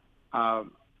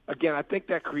 Again, I think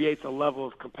that creates a level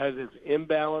of competitive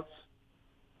imbalance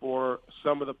for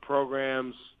some of the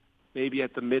programs, maybe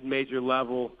at the mid-major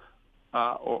level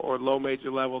or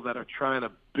low-major level that are trying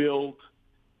to build.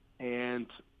 And,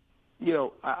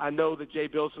 I know the Jay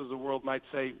Bills of the world might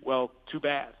say, well, too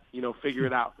bad, figure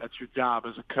it out. That's your job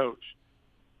as a coach.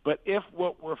 But if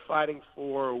what we're fighting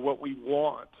for or what we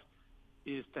want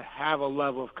is to have a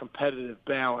level of competitive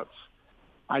balance,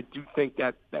 I do think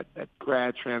that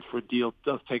grad transfer deal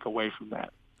does take away from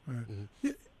that. Right.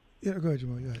 Yeah, go ahead,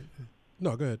 Jamal.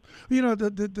 No, go ahead.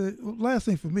 The last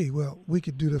thing for me, well, we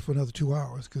could do this for another 2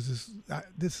 hours because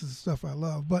this is stuff I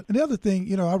love. But the other thing,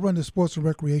 I run the sports and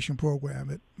recreation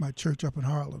program at my church up in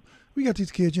Harlem. We got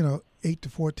these kids, 8 to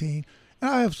 14. And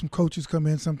I have some coaches come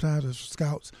in sometimes as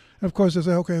scouts. And, of course, they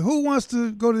say, okay, who wants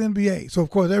to go to the NBA? So, of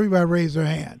course, everybody raised their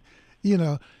hand,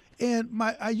 And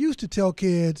I used to tell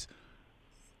kids,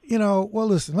 well,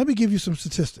 listen, let me give you some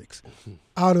statistics.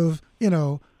 Out of,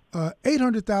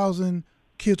 800,000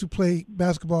 kids who play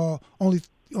basketball, only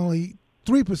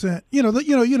 3%. You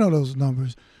know those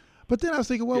numbers. But then I was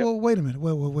thinking, well, wait a minute.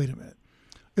 Wait a minute.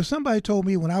 If somebody told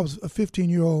me when I was a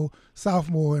 15-year-old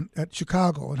sophomore at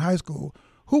Chicago in high school,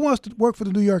 who wants to work for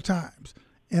the New York Times?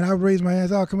 And I would raise my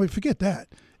hands, come on, forget that.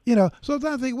 So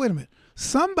I think, wait a minute.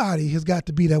 Somebody has got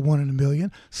to be that 1 in a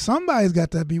million. Somebody's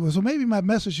got to be one. So maybe my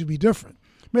message should be different.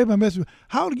 Maybe my message,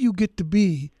 how do you get to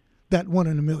be that 1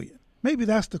 in a million? Maybe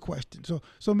that's the question.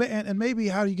 So maybe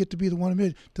how do you get to be the 1 in a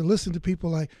million? To listen to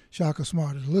people like Shaka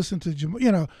Smart, to listen to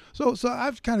Jamal, So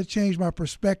I've kind of changed my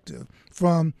perspective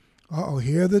from,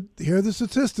 here are the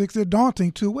statistics, they're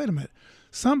daunting, to, wait a minute,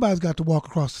 somebody's got to walk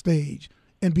across the stage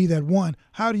and be that one.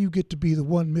 How do you get to be the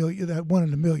 1 million, that 1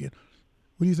 in a million?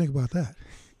 What do you think about that?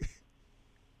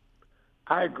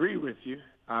 I agree with you.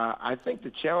 I think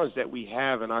the challenge that we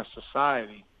have in our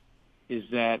society is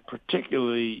that,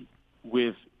 particularly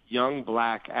with young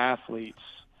black athletes,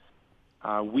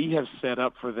 we have set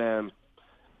up for them,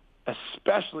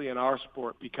 especially in our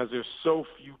sport, because there's so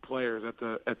few players at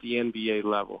the NBA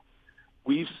level.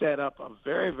 We've set up a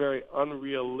very, very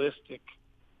unrealistic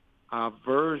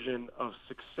version of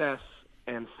success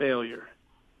and failure.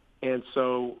 And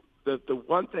so the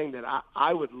one thing that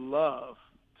I would love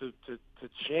to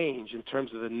change in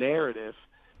terms of the narrative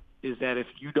is that if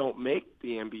you don't make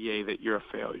the NBA, that you're a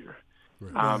failure.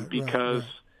 Because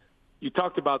you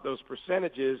talked about those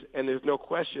percentages, and there's no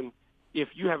question, if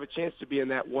you have a chance to be in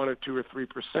that 1 or 2 or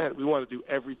 3%, we want to do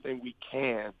everything we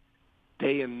can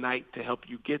day and night to help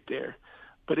you get there.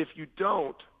 But if you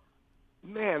don't,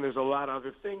 man, there's a lot of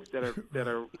other things that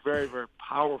are very, very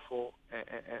powerful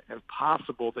and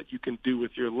possible that you can do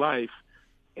with your life,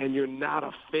 and you're not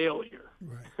a failure.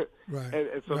 Right.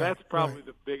 And so that's probably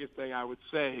the biggest thing I would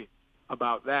say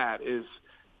about that is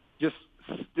just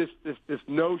this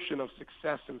notion of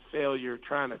success and failure,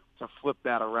 trying to flip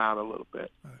that around a little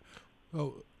bit.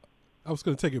 Oh, I was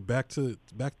going to take it back to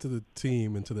the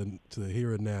team and to the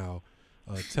here and now,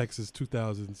 Texas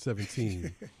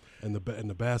 2017, and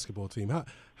the basketball team.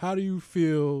 How do you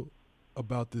feel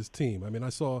about this team? I mean, I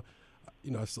saw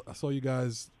you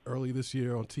guys early this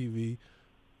year on TV.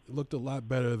 It looked a lot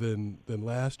better than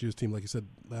last year's team. Like you said,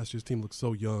 last year's team looked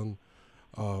so young.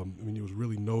 I mean, it was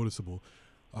really noticeable.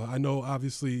 I know,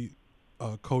 obviously,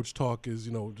 coach talk is,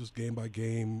 just game by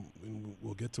game, and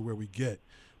we'll get to where we get.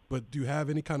 But do you have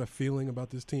any kind of feeling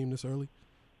about this team this early?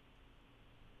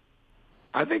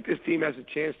 I think this team has a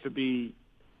chance to be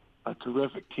a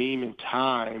terrific team in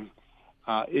time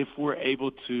if we're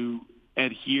able to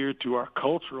adhere to our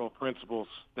cultural principles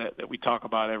that we talk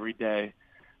about every day.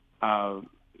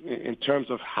 In terms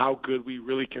of how good we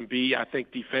really can be, I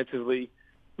think defensively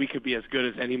we could be as good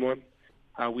as anyone.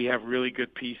 We have really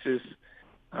good pieces,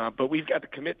 but we've got to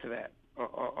commit to that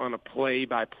on a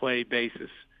play-by-play basis.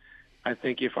 I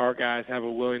think if our guys have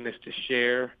a willingness to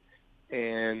share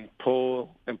and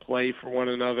pull and play for one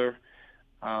another,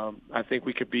 I think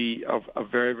we could be a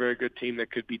very, very good team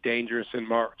that could be dangerous in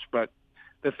March. But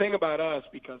the thing about us,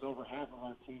 because over half of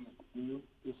our team is new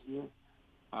this year,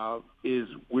 is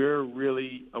we're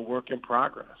really a work in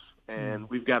progress. And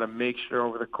we've got to make sure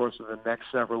over the course of the next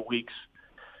several weeks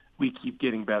we keep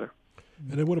getting better.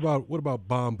 And then what about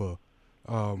Bamba?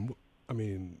 I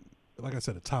mean, like I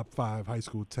said, a top 5 high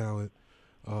school talent,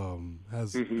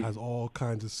 has all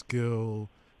kinds of skill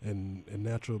and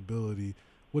natural ability.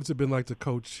 What's it been like to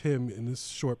coach him in this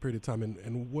short period of time?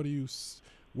 And where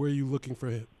are you looking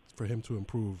for him to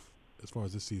improve as far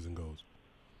as this season goes?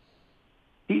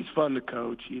 He's fun to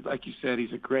coach. Like you said,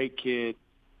 he's a great kid.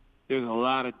 There's a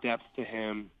lot of depth to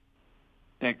him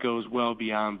that goes well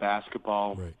beyond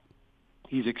basketball. Right.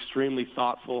 He's extremely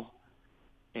thoughtful,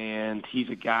 and he's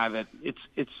a guy that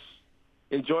it's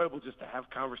enjoyable just to have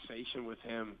conversation with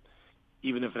him,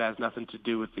 even if it has nothing to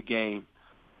do with the game.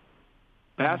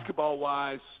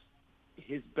 Basketball-wise,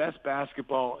 his best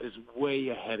basketball is way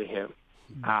ahead of him.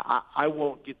 I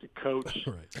won't get to coach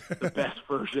the best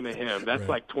version of him. That's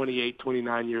like 28,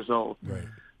 29 years old. Right.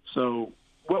 So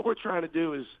what we're trying to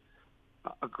do is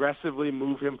aggressively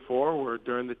move him forward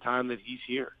during the time that he's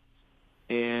here.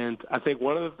 And I think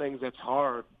one of the things that's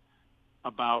hard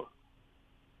about,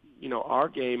 our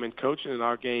game and coaching in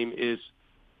our game is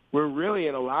we're really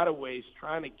in a lot of ways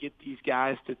trying to get these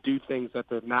guys to do things that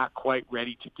they're not quite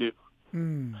ready to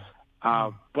do.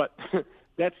 But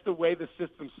that's the way the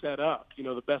system's set up.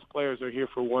 The best players are here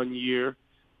for 1 year.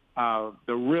 The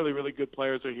really, really good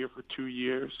players are here for 2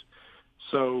 years.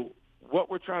 So what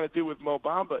we're trying to do with Mo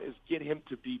Bamba is get him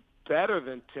to be better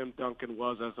than Tim Duncan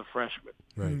was as a freshman.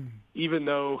 Right. Even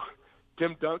though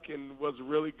Tim Duncan was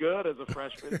really good as a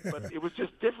freshman, but it was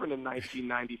just different in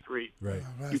 1993. Right.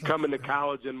 You come into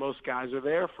college, and most guys are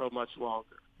there for much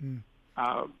longer.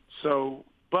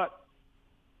 But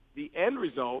the end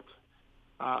result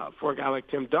for a guy like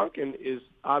Tim Duncan is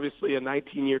obviously a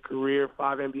 19-year career,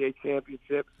 5 NBA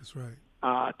championships. That's right.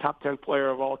 Top 10 player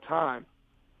of all time.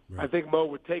 Right. I think Mo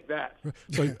would take that.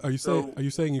 So are you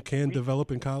saying you can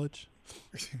develop in college?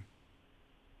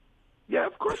 Yeah,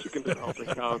 of course you can develop in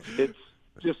college. It's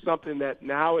just something that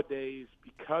nowadays,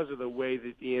 because of the way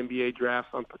that the NBA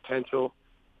drafts on potential,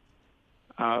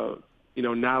 not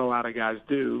a lot of guys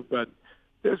do. But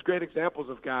there's great examples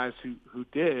of guys who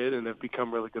did and have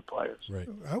become really good players. Right.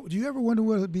 Do you ever wonder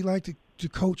what it'd be like to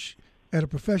coach at a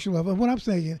professional level? And what I'm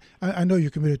saying, I know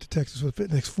you're committed to Texas for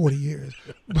the next 40 years,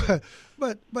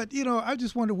 but I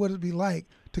just wonder what it'd be like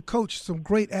to coach some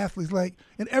great athletes, like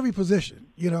in every position.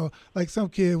 Like some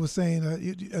kid was saying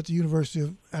at the University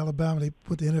of Alabama, they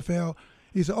put the NFL.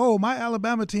 He said, "Oh, my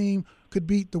Alabama team could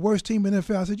beat the worst team in the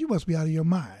NFL." I said, "You must be out of your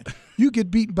mind. You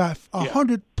get beaten by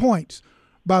 100 points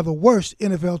by the worst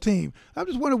NFL team." I'm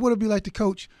just wondering what it'd be like to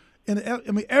coach.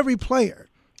 Every player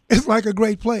is like a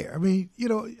great player.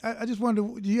 I just wonder,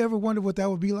 do you ever wonder what that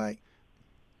would be like?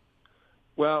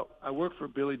 Well, I worked for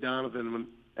Billy Donovan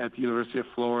at the University of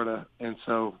Florida, and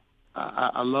so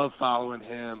I love following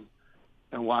him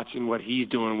and watching what he's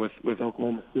doing with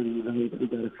Oklahoma City. He's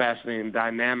got a fascinating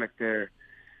dynamic there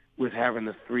with having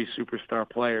the 3 superstar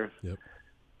players. Yep.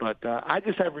 But I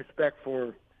just have respect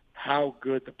for how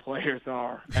good the players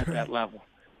are at that level.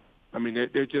 I mean,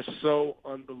 they're just so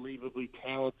unbelievably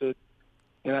talented.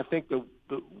 And I think the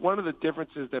one of the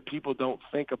differences that people don't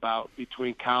think about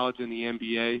between college and the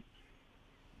NBA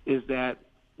is that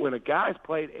when a guy's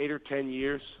played 8 or 10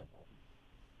 years,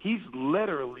 he's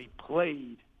literally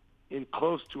played in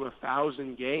close to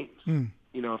 1,000 games,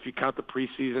 if you count the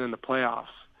preseason and the playoffs.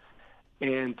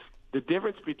 And the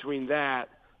difference between that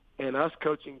and us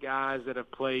coaching guys that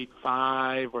have played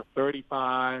 5 or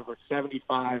 35 or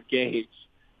 75 games,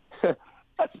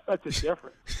 that's such a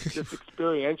difference, just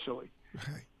experientially.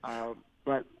 Right.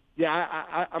 But,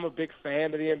 yeah, I'm a big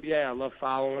fan of the NBA. I love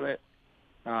following it.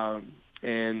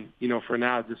 And, for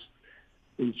now, just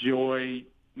enjoy.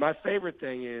 My favorite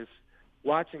thing is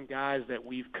watching guys that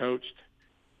we've coached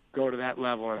go to that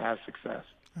level and have success.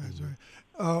 That's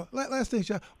right. Last thing,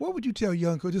 Sean, what would you tell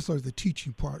young coaches, this is the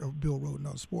teaching part of Bill Rhoden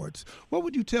on sports, what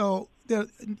would you tell that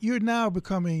you're now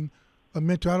becoming a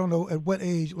mentor? I don't know at what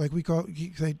age, like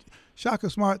you say, Shaka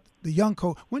Smart, the young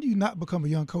coach. When do you not become a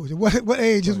young coach? What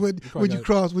age is when you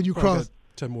cross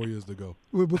 10 more years to go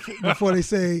before they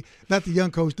say not the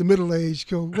young coach, the middle age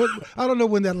coach? I don't know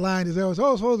when that line is. I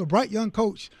suppose a bright young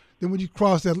coach. Then when you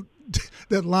cross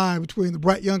that line between the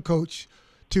bright young coach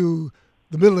to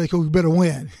the middle age coach, you better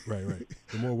win. Right.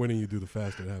 The more winning you do, the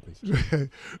faster it happens.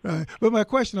 Right. But my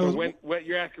question was, when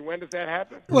you're asking, when does that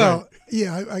happen? Well,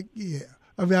 yeah,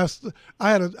 I mean,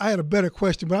 I had a better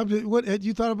question, but what had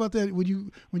you thought about that when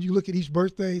you look at each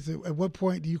birthdays? At what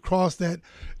point do you cross that?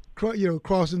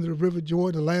 Cross into the River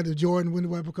Jordan, the land of Jordan. When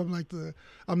do I become like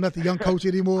I'm not the young coach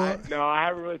anymore? No, I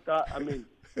haven't really thought. I mean,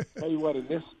 tell you what, in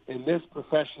this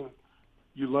profession,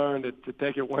 you learn to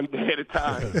take it one day at a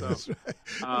time. So,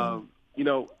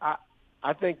 right.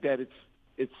 I think that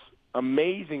it's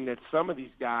amazing that some of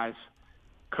these guys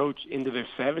coach into their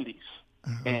 70s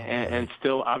and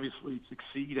still obviously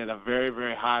succeed at a very,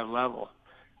 very high level.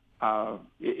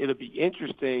 It'll be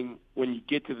interesting when you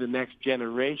get to the next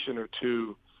generation or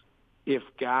two if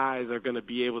guys are going to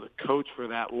be able to coach for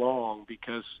that long,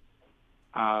 because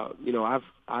I've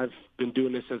been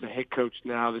doing this as a head coach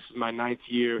now. This is my 9th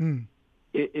year.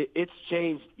 It's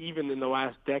changed even in the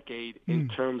last decade in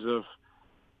terms of,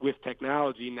 with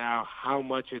technology now, how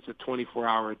much it's a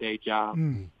 24-hour-a-day job.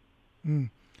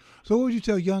 So what would you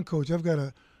tell young coach? I've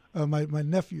got my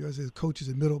nephew as his coaches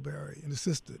in Middlebury, an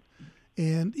assistant.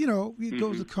 And, he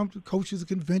goes to come to coaches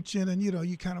convention, and,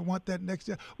 you kind of want that next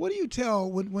step. What do you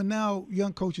tell when now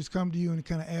young coaches come to you and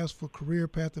kind of ask for career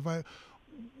path advice?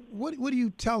 What do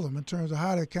you tell them in terms of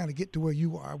how to kind of get to where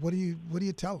you are? What do you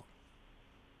tell them?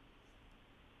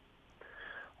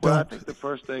 Well, I think the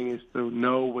first thing is to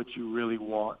know what you really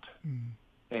want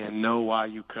and know why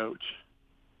you coach.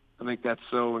 I think that's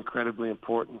so incredibly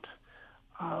important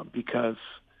because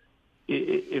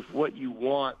if what you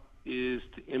want is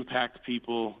to impact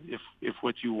people, if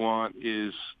what you want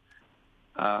is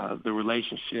the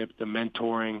relationship, the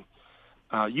mentoring,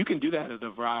 you can do that at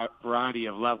a variety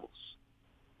of levels.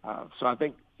 So I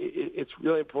think it's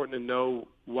really important to know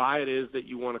why it is that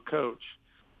you want to coach.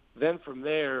 Then from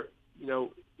there,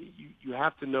 you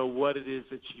have to know what it is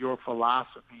that's your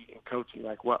philosophy in coaching.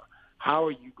 Like how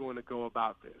are you going to go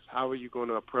about this? How are you going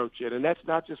to approach it? And that's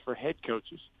not just for head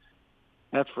coaches.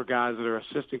 That's for guys that are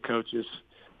assistant coaches.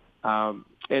 And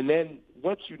then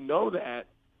once you know that,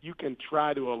 you can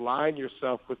try to align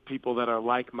yourself with people that are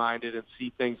like-minded and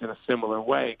see things in a similar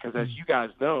way. Because as you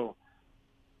guys know,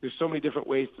 there's so many different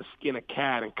ways to skin a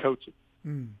cat and coach it.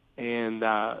 And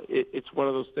it's one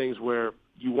of those things where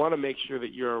you want to make sure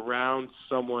that you're around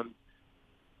someone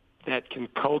that can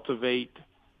cultivate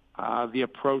the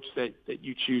approach that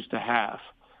you choose to have.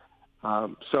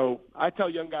 So I tell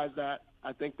young guys that.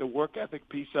 I think the work ethic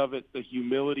piece of it, the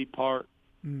humility part,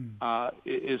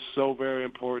 is so very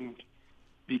important,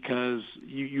 because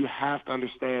you have to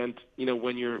understand,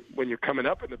 when you're coming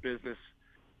up in the business,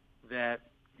 that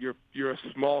you're a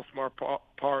smart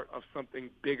part of something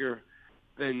bigger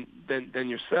than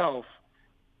yourself.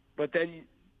 But then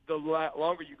the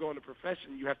longer you go in the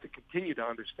profession, you have to continue to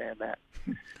understand that.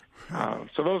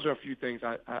 So those are a few things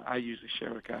I usually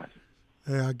share with guys.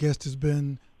 Our guest has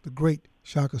been the great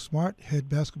Shaka Smart, head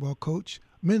basketball coach,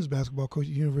 men's basketball coach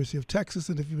at the University of Texas.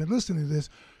 And if you've been listening to this,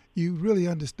 you really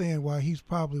understand why he's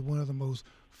probably one of the most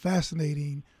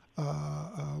fascinating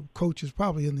coaches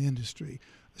probably in the industry.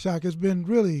 Shaka, it's been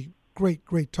really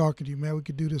great talking to you, man. We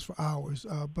could do this for hours.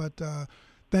 But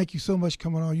thank you so much for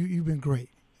coming on. You've been great.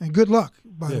 And good luck,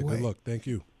 by the way. Good luck. Thank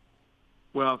you.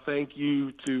 Well, thank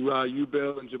you to you,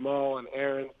 Bill, and Jamal, and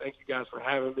Aaron. Thank you guys for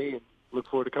having me, and look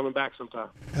forward to coming back sometime.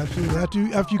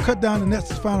 Absolutely. After you cut down the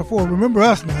Nets Final Four, remember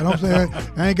us now. Don't say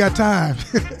I ain't got time.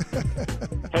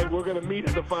 Hey, we're going to meet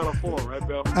at the Final Four, right,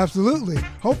 Bill? Absolutely.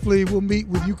 Hopefully we'll meet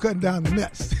with you cutting down the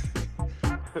Nets.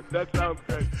 That sounds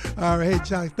great. All right. Hey,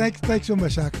 Shaka. Thanks so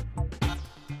much, Shaka.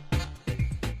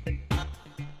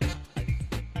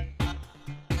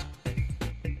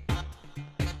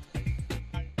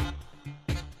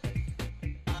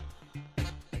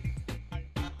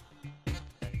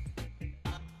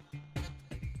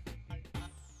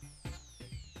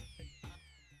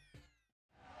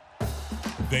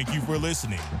 Thank you for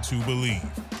listening to Believe.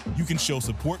 You can show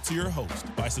support to your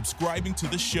host by subscribing to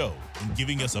the show and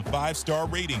giving us a 5-star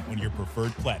rating on your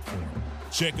preferred platform.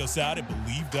 Check us out at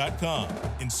Believe.com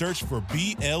and search for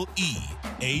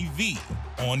BLEAV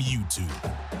on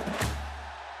YouTube.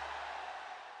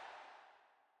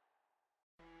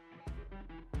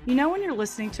 You know when you're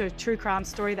listening to a true crime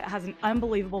story that has an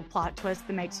unbelievable plot twist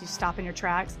that makes you stop in your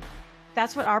tracks?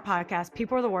 That's what our podcast,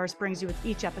 People Are the Worst, brings you with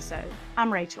each episode.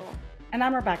 I'm Rachel. And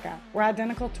I'm Rebecca. We're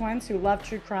identical twins who love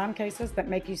true crime cases that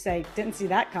make you say, didn't see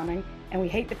that coming, and we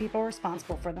hate the people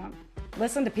responsible for them.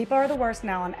 Listen to People Are the Worst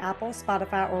now on Apple,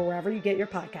 Spotify, or wherever you get your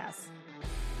podcasts.